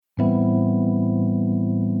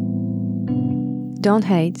Don't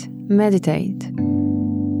hate, meditate.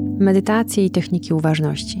 Medytacje i techniki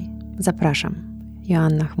uważności. Zapraszam,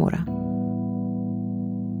 Joanna Chmura.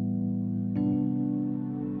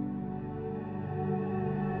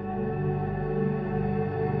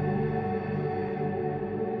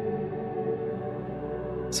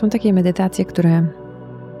 Są takie medytacje, które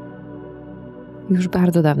już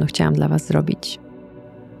bardzo dawno chciałam dla Was zrobić,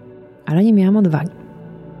 ale nie miałam odwagi.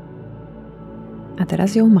 A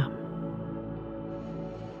teraz ją mam.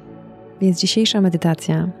 Więc dzisiejsza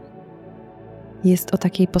medytacja jest o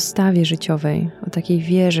takiej postawie życiowej, o takiej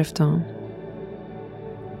wierze w to,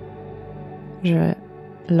 że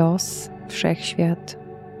los, wszechświat,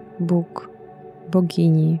 Bóg,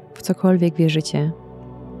 bogini, w cokolwiek wierzycie,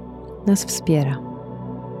 nas wspiera.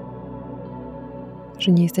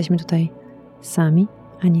 Że nie jesteśmy tutaj sami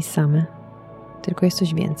ani same, tylko jest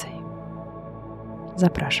coś więcej.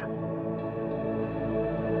 Zapraszam.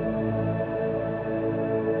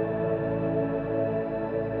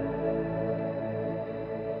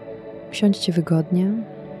 Usiądźcie wygodnie.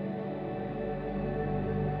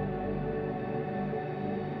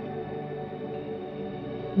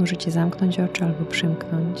 Możecie zamknąć oczy albo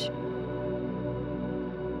przymknąć.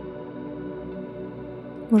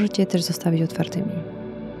 Możecie je też zostawić otwartymi.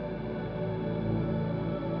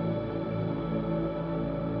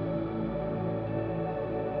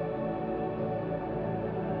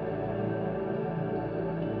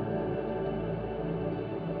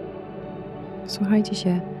 Słuchajcie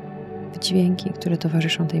się w dźwięki, które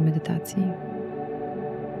towarzyszą tej medytacji.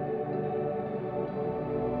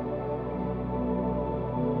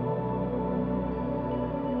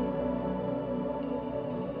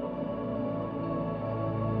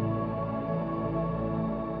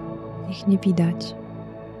 Ich nie widać,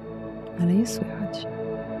 ale je słychać.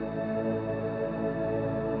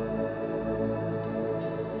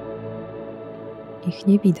 Ich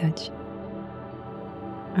nie widać,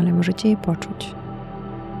 ale możecie je poczuć.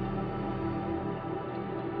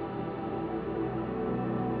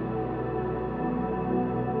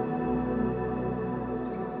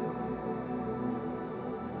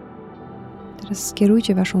 Teraz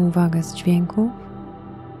skierujcie Waszą uwagę z dźwięków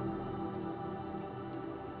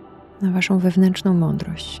na Waszą wewnętrzną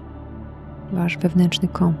mądrość, Wasz wewnętrzny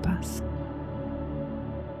kompas.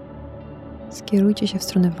 Skierujcie się w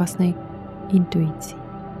stronę własnej intuicji.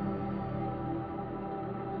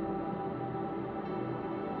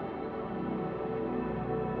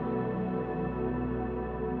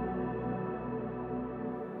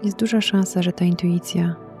 Jest duża szansa, że ta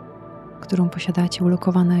intuicja, którą posiadacie,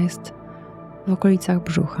 ulokowana jest w okolicach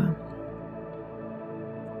brzucha.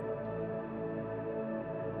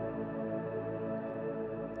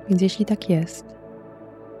 Więc jeśli tak jest,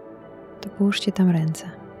 to połóżcie tam ręce.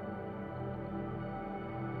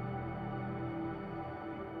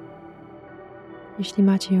 Jeśli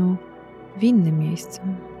macie ją w innym miejscu,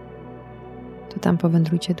 to tam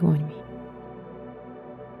powędrujcie dłońmi.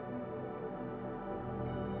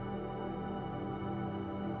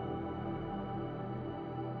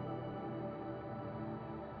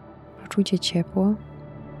 Poczujcie ciepło.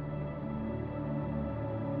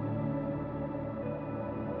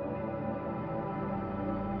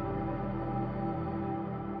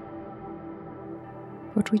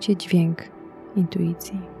 Poczujcie dźwięk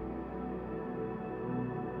intuicji.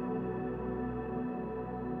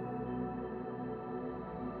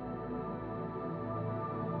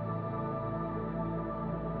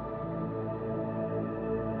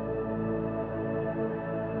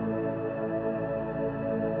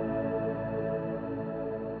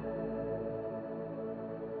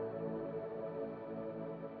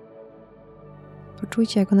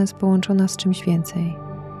 Poczujcie, jak ona jest połączona z czymś więcej,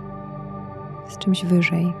 z czymś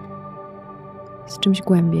wyżej, z czymś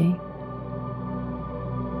głębiej.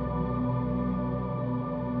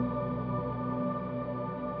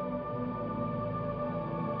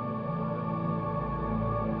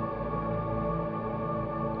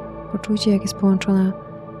 Poczujcie, jak jest połączona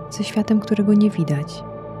ze światem, którego nie widać,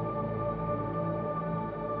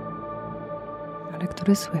 ale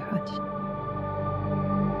który słychać.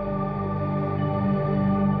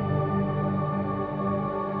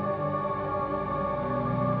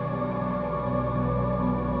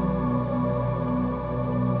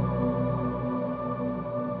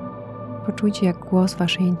 Poczujcie, jak głos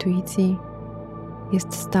Waszej intuicji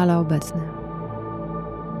jest stale obecny.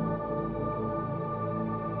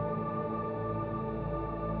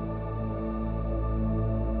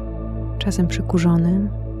 Czasem przykurzony,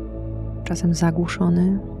 czasem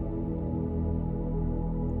zagłuszony,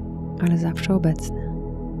 ale zawsze obecny.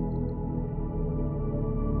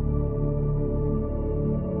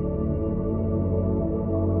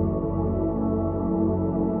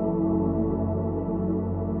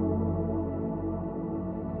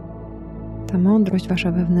 Ta mądrość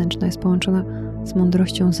wasza wewnętrzna jest połączona z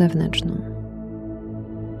mądrością zewnętrzną.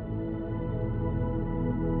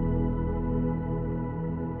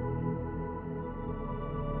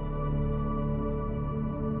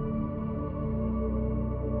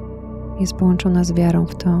 Jest połączona z wiarą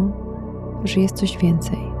w to, że jest coś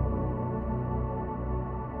więcej.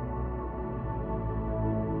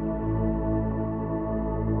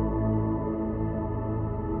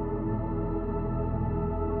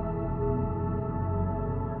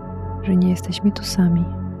 Że nie jesteśmy tu sami,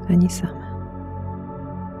 ani same.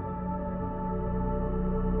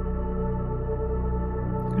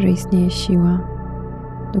 Że istnieje siła,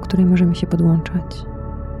 do której możemy się podłączać,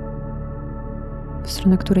 w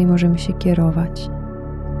stronę której możemy się kierować.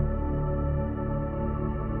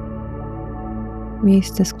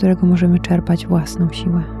 Miejsce, z którego możemy czerpać własną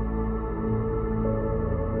siłę.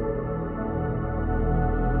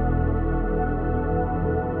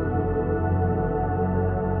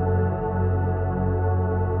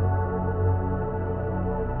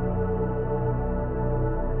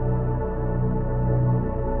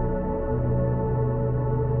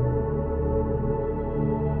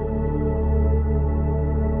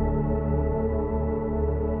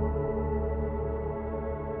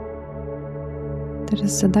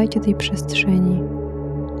 Teraz zadajcie tej przestrzeni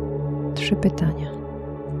 3 pytania.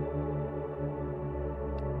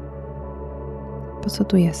 Po co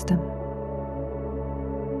tu jestem?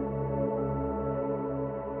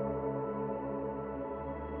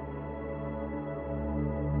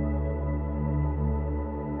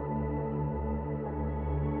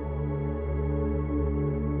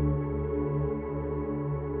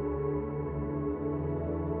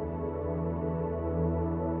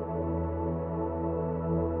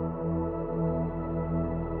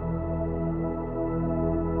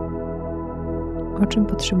 O czym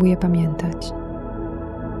potrzebuję pamiętać?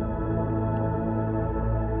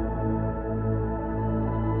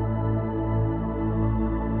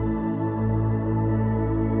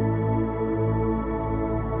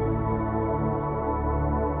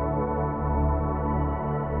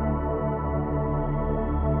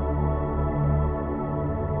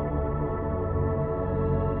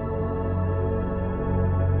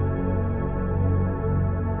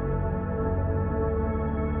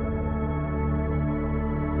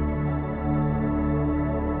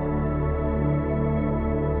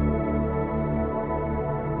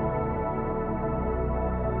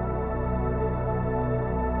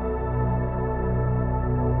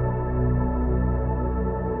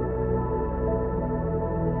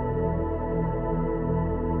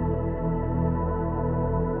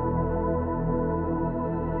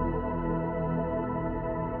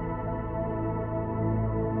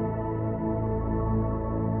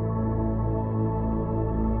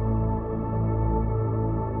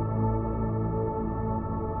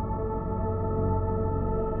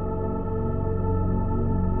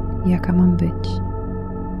 Jaka mam być?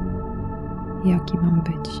 Jaki mam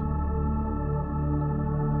być?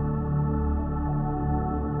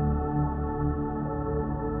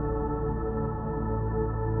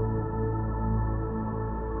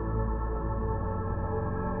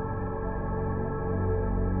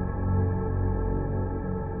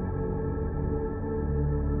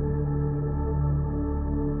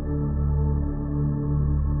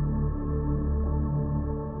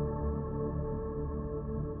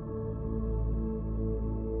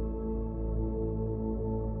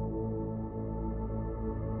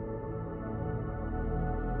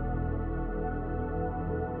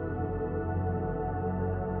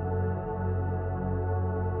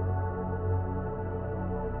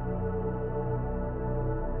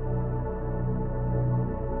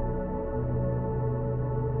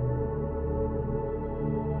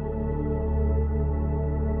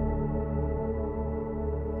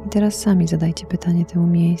 I teraz sami zadajcie pytanie temu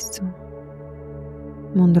miejscu,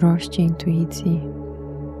 mądrości, intuicji,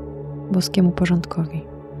 boskiemu porządkowi.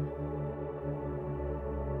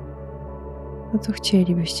 O co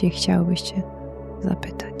chcielibyście i chciałybyście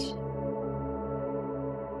zapytać?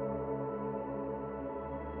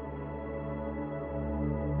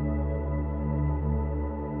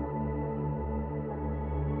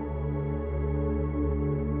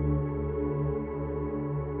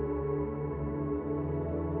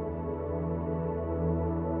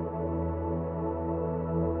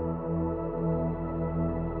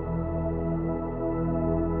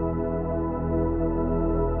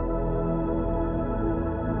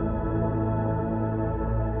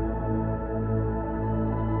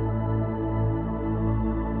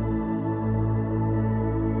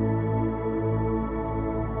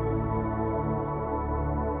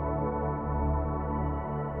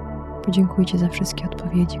 Podziękujcie za wszystkie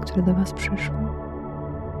odpowiedzi, które do Was przyszły.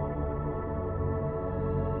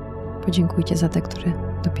 Podziękujcie za te, które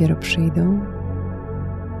dopiero przyjdą.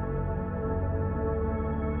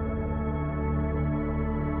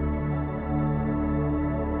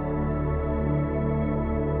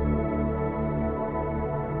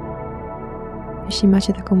 Jeśli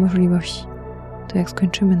macie taką możliwość, to jak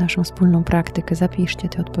skończymy naszą wspólną praktykę, zapiszcie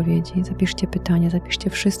te odpowiedzi, zapiszcie pytania, zapiszcie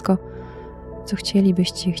wszystko, co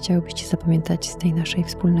chciałybyście zapamiętać z tej naszej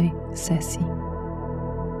wspólnej sesji.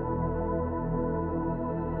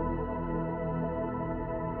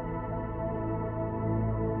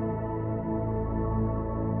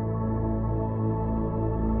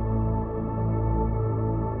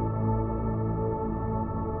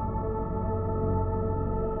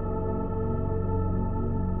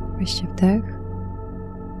 Weźcie wdech,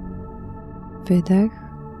 wydech,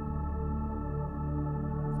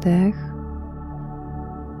 wdech,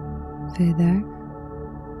 wydech.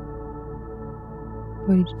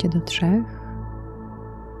 Policzcie do 3,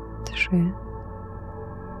 3,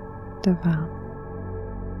 2,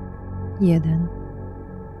 1.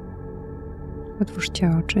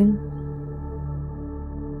 Otwórzcie oczy,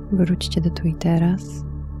 wróćcie do tu i teraz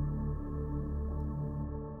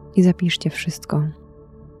i zapiszcie wszystko,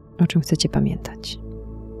 o czym chcecie pamiętać.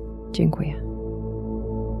 Dziękuję.